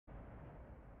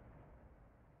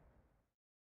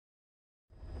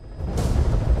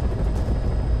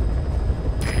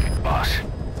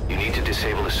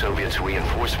Soviets'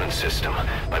 reinforcement system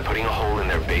by putting a hole in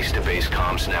their base-to-base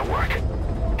comms network.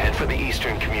 Head for the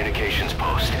eastern communications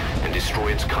post and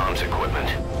destroy its comms equipment.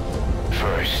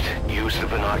 First, use the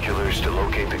binoculars to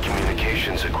locate the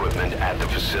communications equipment at the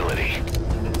facility.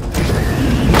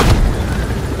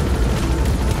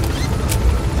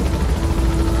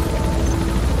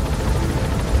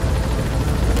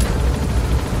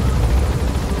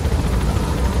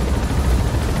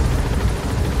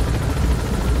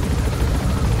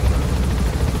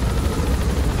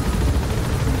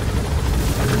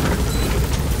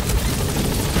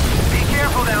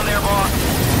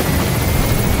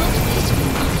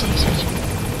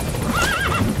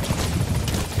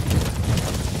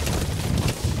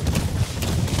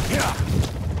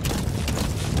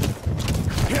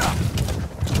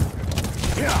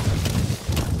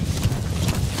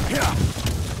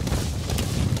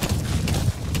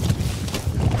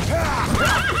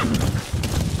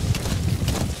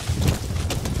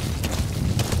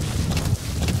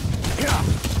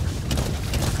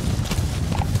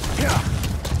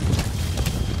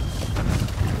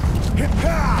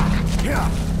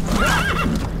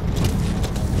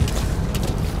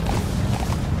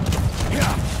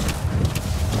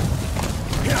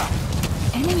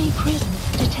 Enemy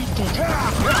presence detected.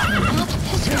 The map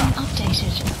has been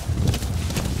updated.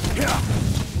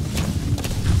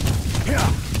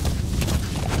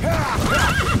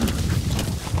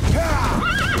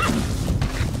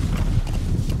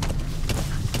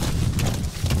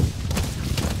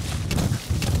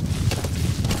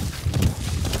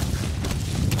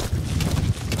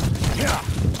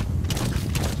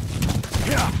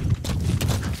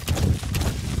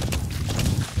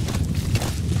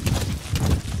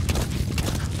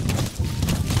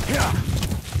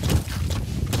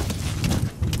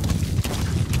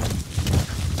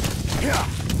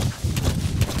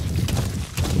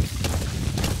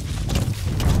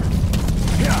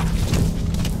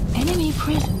 Enemy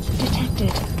presence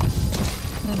detected.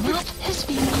 The map has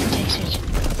been updated.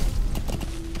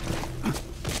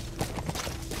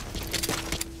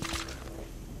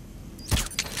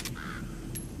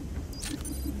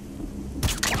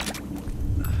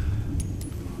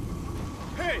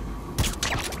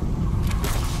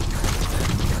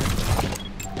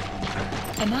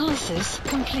 Analysis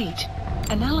complete.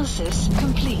 Analysis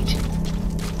complete.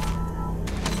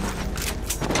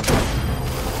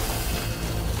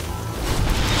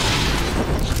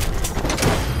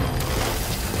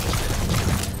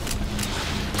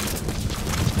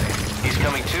 He's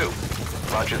coming too.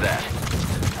 Roger that.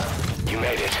 You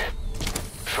made it.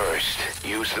 First,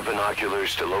 use the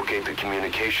binoculars to locate the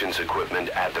communications equipment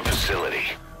at the facility.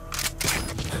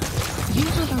 You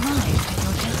have arrived at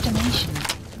your destination.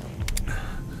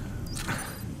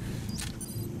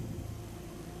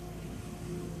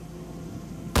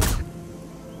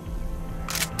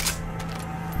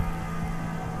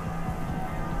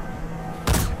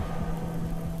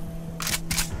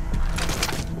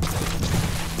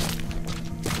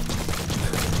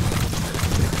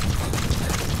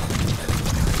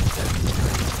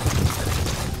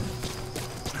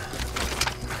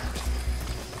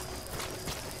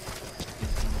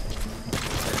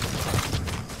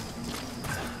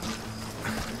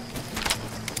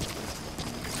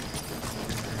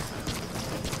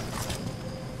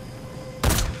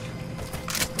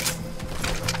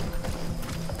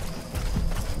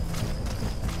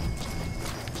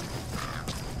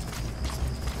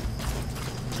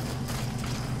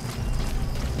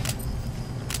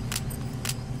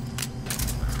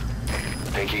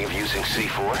 Thinking of using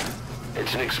C4?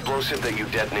 It's an explosive that you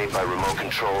detonate by remote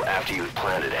control after you've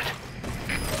planted it.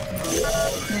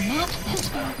 The map has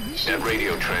been... That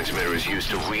radio transmitter is used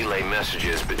to relay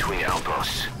messages between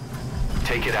outposts.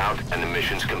 Take it out and the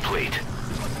mission's complete.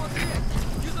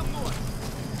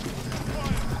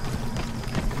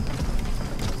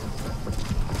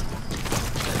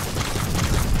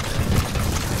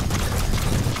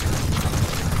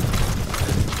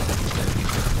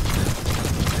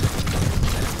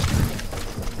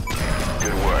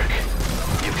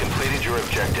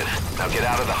 Now get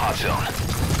out of the hot zone.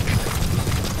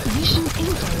 Mission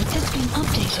info has been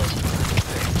updated.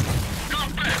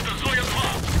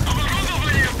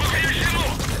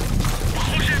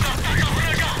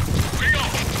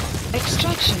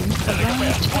 Extraction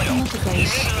arrived at Mother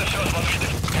Base.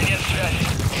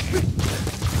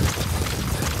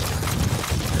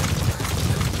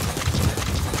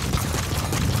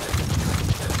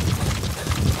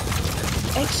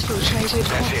 Exfiltrated.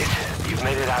 That's it. You've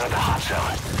made it out of the hot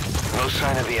zone. No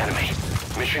sign of the enemy.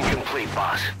 Mission complete,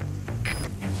 boss.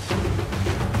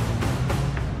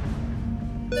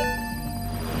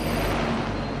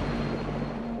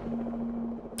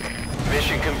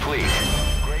 complete.